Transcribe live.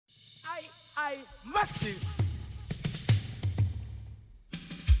AIMASSIVE.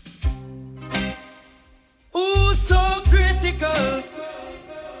 Ooh, so critical.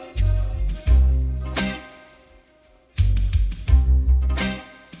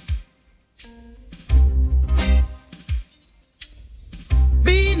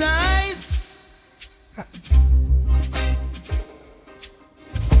 Be nice.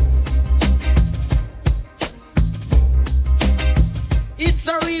 It's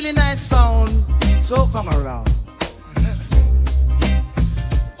a really nice sound, so come around.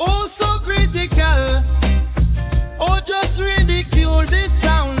 Oh, so critical. Oh, just ridicule this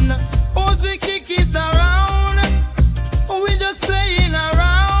sound. Oh, we kick it around. Oh, we just playing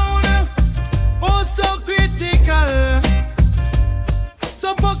around. Oh, so critical.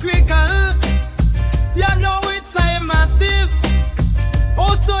 So hypocritical. You know it's AIMASSIVE.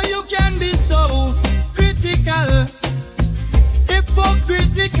 Oh, so you can be so critical.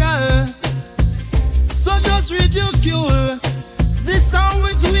 Hypocritical. So just ridicule this sound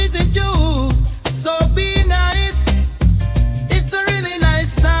with wheezing you. So be nice. It's a really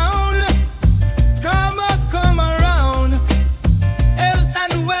nice sound. Come around. Health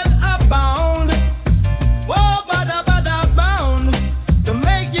and wealth abound. Whoa, bada bound. To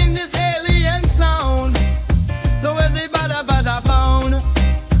making this alien sound. So when they bada bound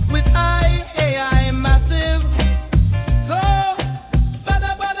with AIMASSIve. So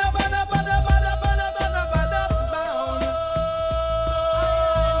bada bound.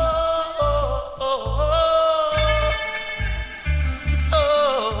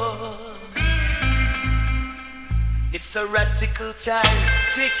 It's a radical time.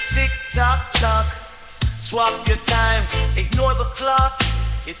 Tick, tick, tock, tock. Swap your time, ignore the clock.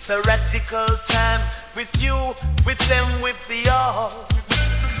 It's a radical time. With you, with them, with the all.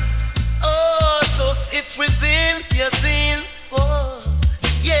 Oh, so it's within your scene. Oh,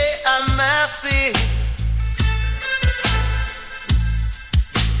 yeah, I'm massive.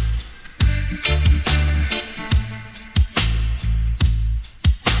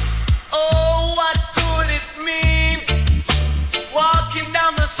 Oh, what could it mean? Walking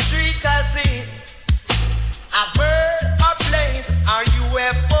down the street, I see a bird, a plane, a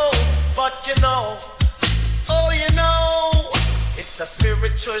UFO. But you know, oh, you know, it's a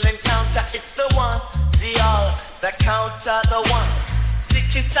spiritual encounter. It's the one, the all, the counter, the one.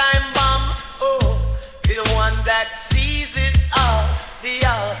 Ticking time bomb, oh, the one that sees it all, the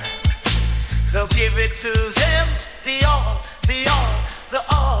all. So give it to them, the all, the all, the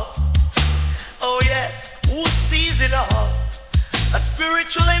all. Oh yes, who sees it all? A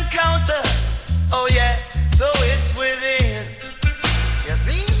spiritual encounter. Oh yes, so it's within. You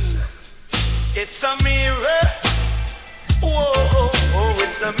see? It's a mirror. Whoa, oh,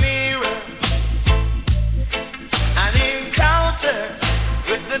 it's a mirror. An encounter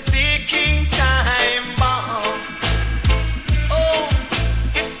with the ticking time bomb. Oh,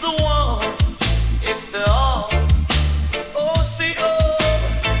 it's the one. It's the all. Oh, see, oh,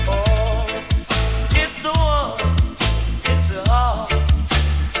 oh. It's the one. It's the all.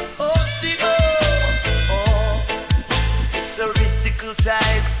 Oh, see, oh, oh. It's a radical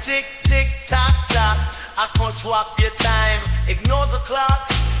time. Tick, tick, tock, tock. I can't swap your time. Ignore the clock.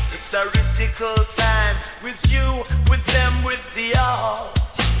 It's a radical time. With you, with them, with the all.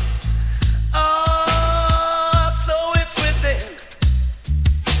 Oh, so it's within.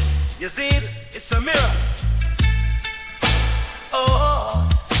 You see it? It's a mirror. Oh,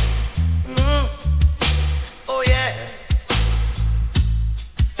 oh yeah.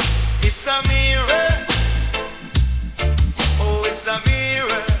 It's a mirror. Oh, it's a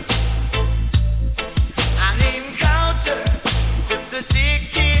mirror. An encounter with the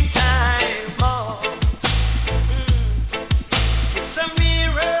ticking time bomb. It's a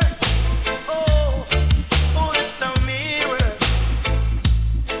mirror. Oh, oh, it's a mirror.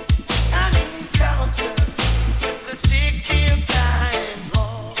 An encounter with the ticking time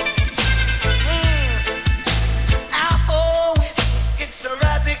bomb. Oh, it's a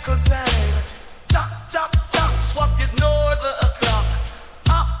radical time. Tock, tock, tock, swap, ignore the clock.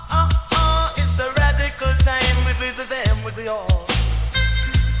 It's a radical time with them, with the all.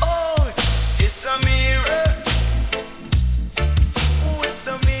 Oh, it's a mirror. Oh, it's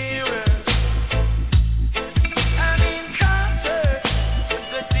a mirror. An encounter with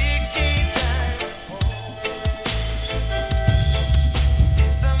the ticking time. Oh,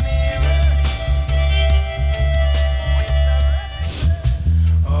 it's a mirror.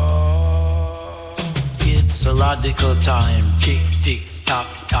 Oh, it's a radical time. Tick, tick, tock,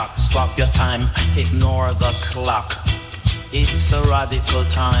 tock. Swap your time. Ignore the clock. It's a radical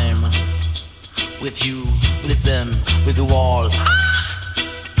time. With you, with them, with the wall.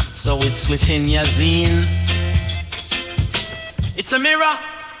 So it's within your zine. It's a mirror.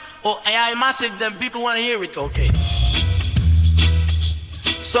 Oh, AI massive, them people want to hear it, okay.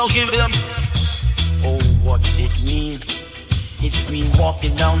 So give them. Oh, what it mean? It mean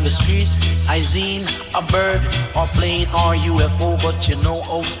walking down the streets, I seen a bird or plane or UFO, but you know,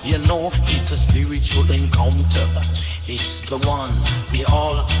 oh, you know, it's a spiritual encounter. It's the one, we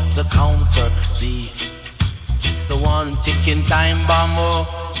all the counter, the one ticking time bomb.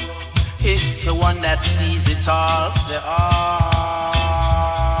 Oh, it's the one that sees it all.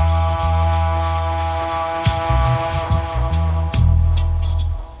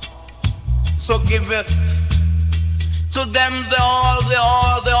 So give it to them, the all,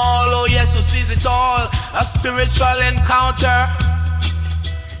 oh yes, who sees it all, a spiritual encounter.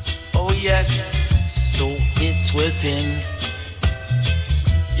 Oh yes, so it's within.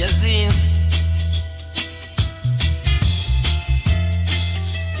 You see,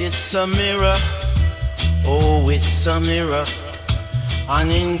 it's a mirror, oh it's a mirror,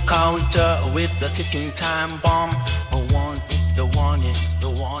 an encounter with the ticking time bomb. Oh one, it's the one, it's the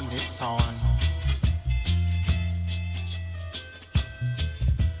one, it's on.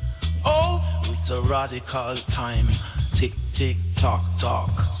 Oh, it's a radical time. Tick, tick, tock,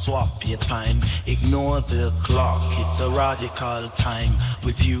 tock. Swap your time. Ignore the clock. It's a radical time.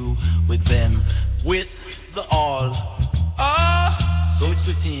 With you, with them, with the all. Ah, so it's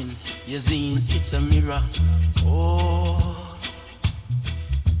within your zine. It's a mirror. Oh.